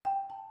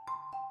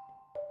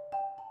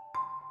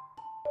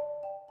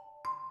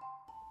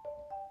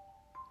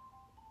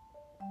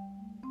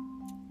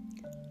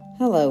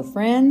Hello,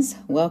 friends.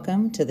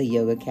 Welcome to the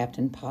Yoga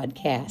Captain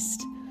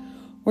podcast.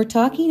 We're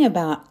talking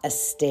about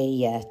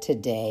ASTEYA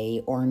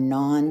today, or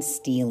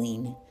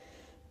non-stealing.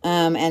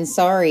 And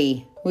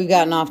sorry, we've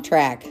gotten off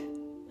track.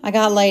 I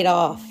got laid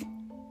off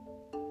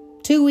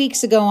 2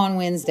 weeks ago on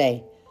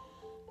Wednesday.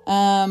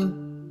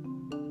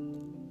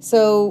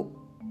 So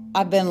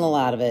I've been a little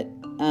out of it.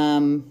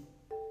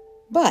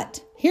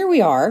 But here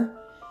we are,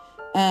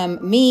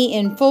 me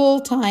in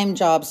full-time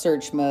job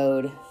search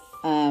mode,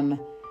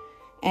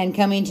 and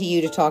coming to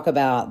you to talk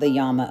about the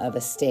yama of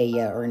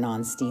ASTEYA, or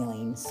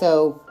non-stealing.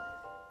 So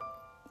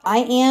I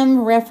am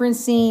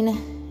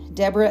referencing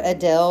Deborah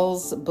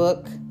Adele's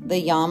book, The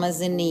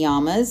Yamas and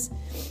Niyamas.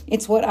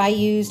 It's what I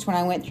used when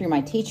I went through my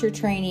teacher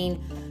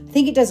training. I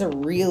think it does a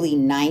really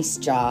nice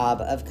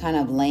job of kind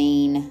of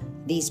laying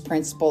these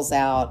principles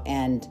out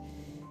and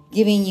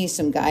giving you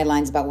some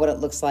guidelines about what it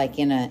looks like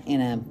in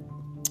a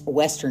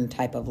Western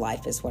type of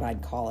life, is what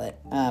I'd call it.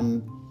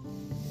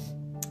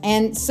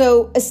 And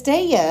so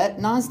ASTEYA,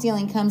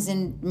 non-stealing, comes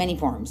in many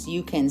forms.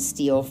 You can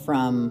steal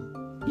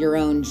from your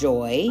own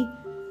joy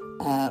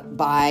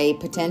by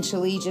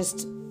potentially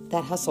just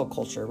that hustle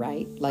culture,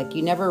 right? Like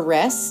you never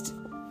rest,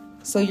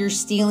 so you're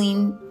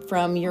stealing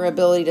from your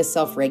ability to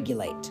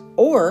self-regulate.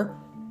 Or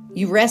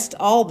you rest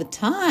all the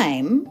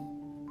time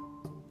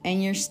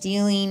and you're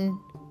stealing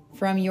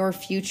from your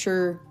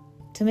future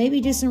to maybe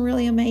do some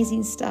really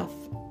amazing stuff,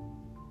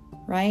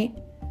 right?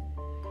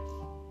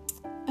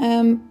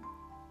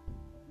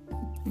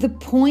 The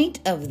point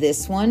of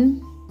this one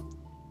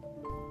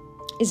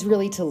is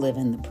really to live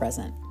in the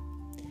present.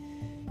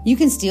 You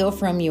can steal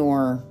from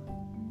your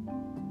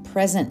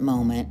present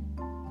moment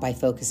by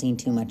focusing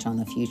too much on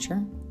the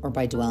future or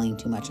by dwelling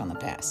too much on the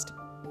past.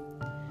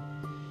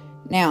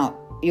 Now,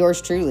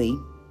 yours truly,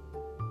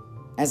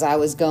 as I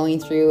was going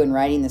through and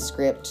writing the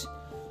script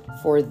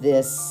for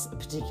this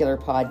particular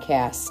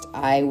podcast,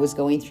 I was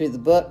going through the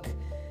book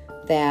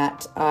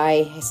that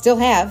I still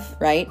have,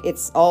 right?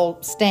 It's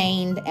all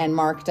stained and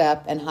marked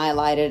up and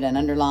highlighted and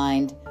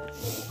underlined.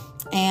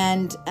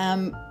 And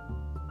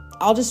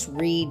I'll just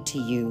read to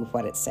you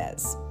what it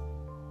says.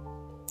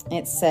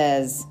 It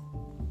says,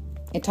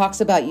 it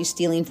talks about you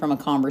stealing from a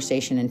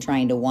conversation and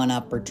trying to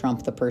one-up or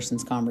trump the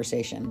person's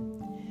conversation.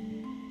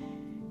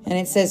 And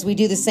it says, we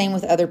do the same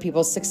with other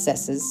people's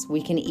successes.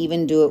 We can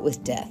even do it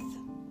with death.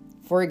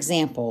 For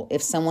example,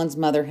 if someone's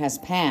mother has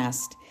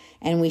passed,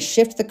 and we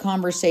shift the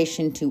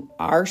conversation to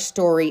our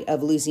story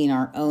of losing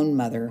our own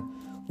mother,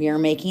 we are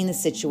making the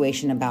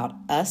situation about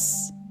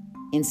us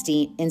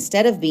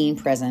instead of being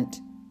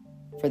present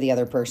for the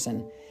other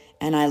person.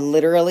 And I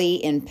literally,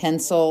 in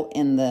pencil,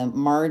 in the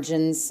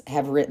margins,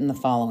 have written the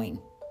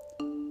following.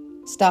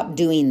 Stop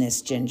doing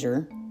this,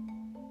 Ginger.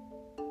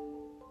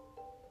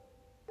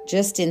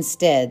 Just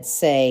instead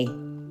say,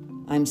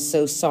 I'm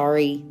so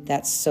sorry,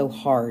 that's so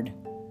hard.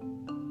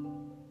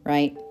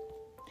 Right?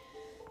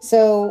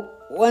 So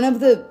one of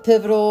the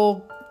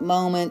pivotal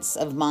moments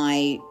of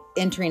my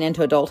entering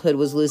into adulthood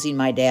was losing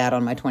my dad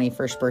on my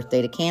 21st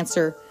birthday to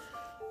cancer.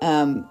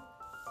 And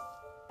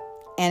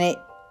it,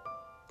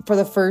 for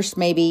the first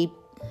maybe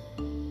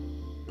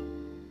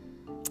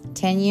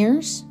 10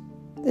 years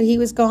that he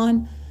was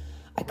gone,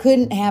 I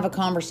couldn't have a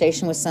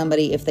conversation with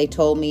somebody if they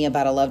told me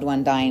about a loved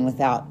one dying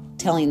without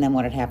telling them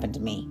what had happened to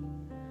me.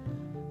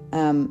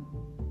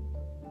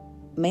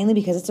 Mainly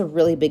because it's a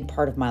really big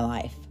part of my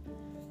life.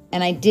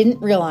 And I didn't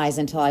realize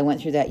until I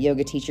went through that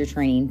yoga teacher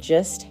training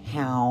just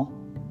how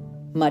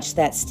much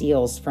that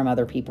steals from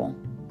other people.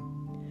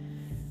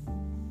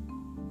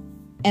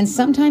 And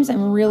sometimes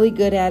I'm really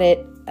good at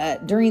it.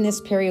 During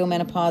this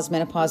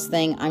menopause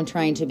thing, I'm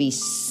trying to be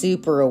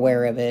super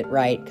aware of it,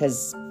 right?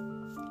 Because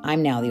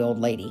I'm now the old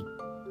lady.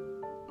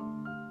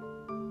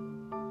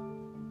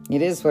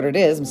 It is what it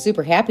is. I'm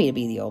super happy to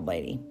be the old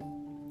lady.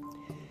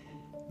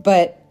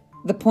 But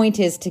the point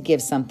is to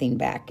give something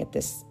back at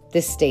this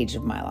stage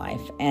of my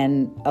life.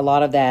 And a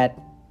lot of that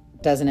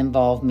doesn't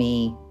involve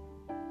me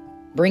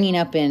bringing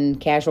up in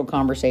casual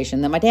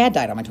conversation that my dad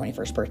died on my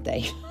 21st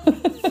birthday.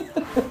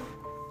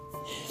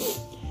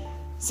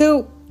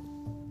 So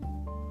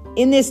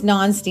in this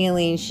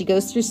non-stealing, she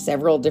goes through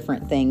several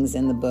different things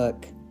in the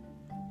book.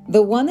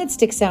 The one that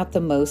sticks out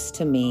the most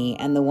to me,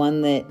 and the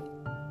one that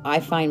I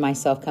find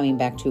myself coming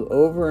back to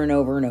over and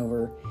over and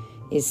over,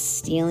 is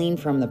stealing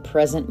from the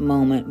present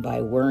moment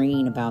by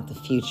worrying about the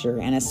future.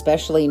 And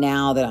especially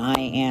now that I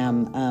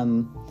am,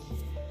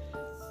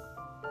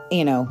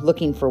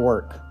 looking for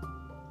work,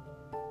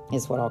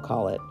 is what I'll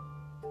call it.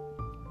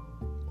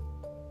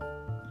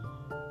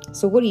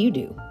 So what do you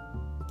do?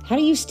 How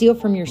do you steal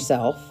from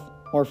yourself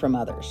or from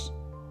others?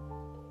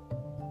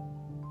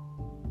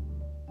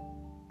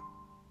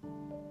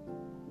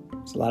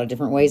 There's a lot of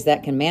different ways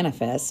that can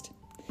manifest.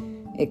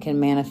 It can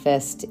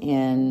manifest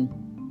in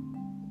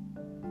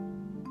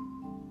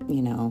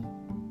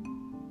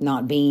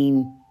not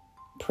being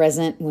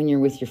present when you're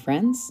with your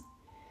friends.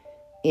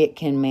 It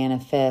can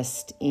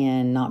manifest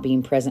in not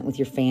being present with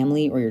your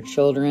family or your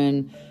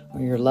children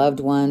or your loved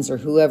ones or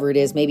whoever it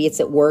is. Maybe it's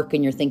at work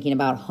and you're thinking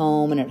about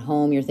home, and at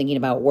home you're thinking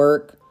about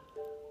work.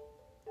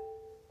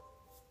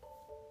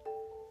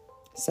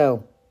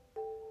 So,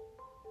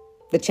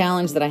 the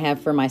challenge that I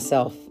have for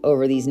myself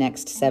over these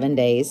next 7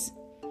 days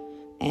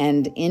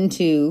and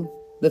into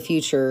the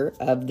future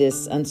of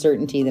this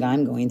uncertainty that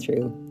I'm going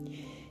through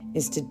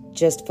is to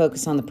just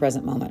focus on the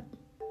present moment.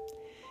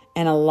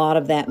 And a lot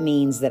of that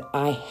means that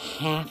I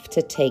have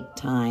to take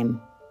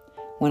time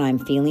when I'm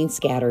feeling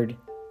scattered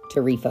to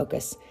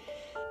refocus.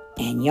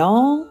 And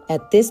y'all,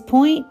 at this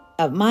point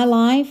of my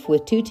life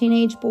with 2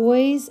 teenage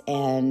boys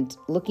and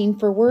looking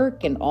for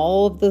work and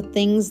all of the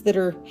things that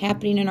are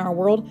happening in our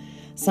world,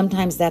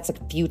 sometimes that's a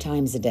few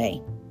times a day.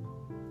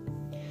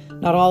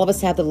 Not all of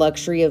us have the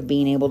luxury of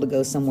being able to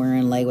go somewhere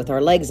and lay with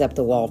our legs up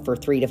the wall for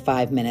 3 to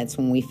 5 minutes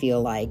when we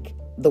feel like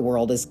the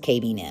world is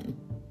caving in.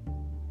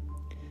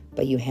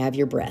 But you have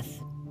your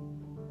breath.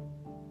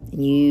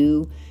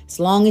 And as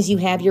long as you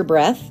have your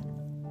breath,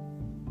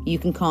 you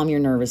can calm your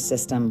nervous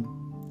system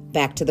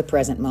back to the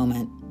present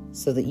moment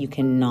so that you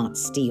cannot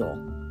steal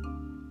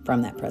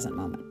from that present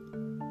moment.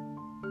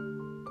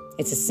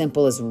 It's as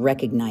simple as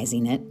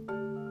recognizing it.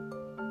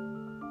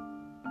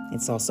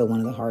 It's also one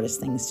of the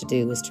hardest things to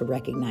do is to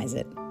recognize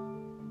it.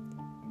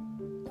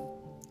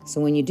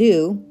 So when you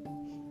do,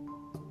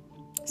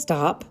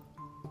 stop.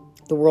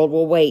 The world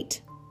will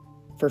wait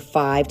for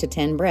 5 to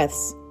 10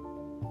 breaths,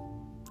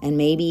 and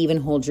maybe even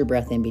hold your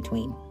breath in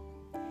between.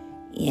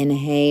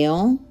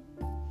 Inhale,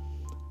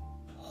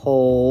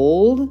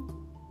 hold,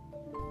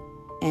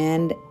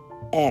 and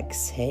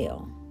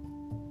exhale.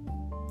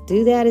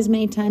 Do that as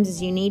many times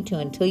as you need to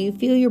until you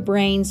feel your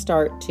brain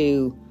start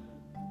to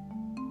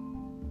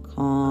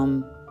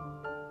calm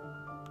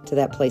to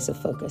that place of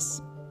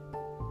focus.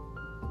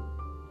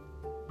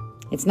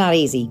 It's not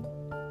easy.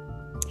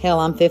 Hell,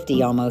 I'm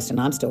 50 almost, and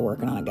I'm still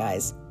working on it,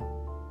 guys.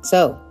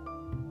 So,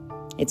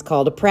 it's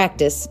called a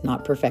practice,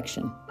 not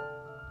perfection.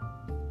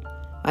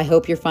 I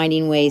hope you're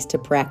finding ways to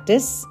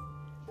practice,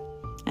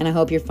 and I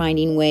hope you're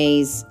finding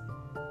ways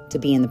to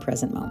be in the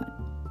present moment.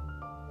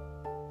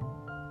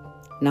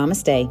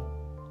 Namaste.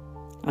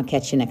 I'll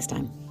catch you next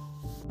time.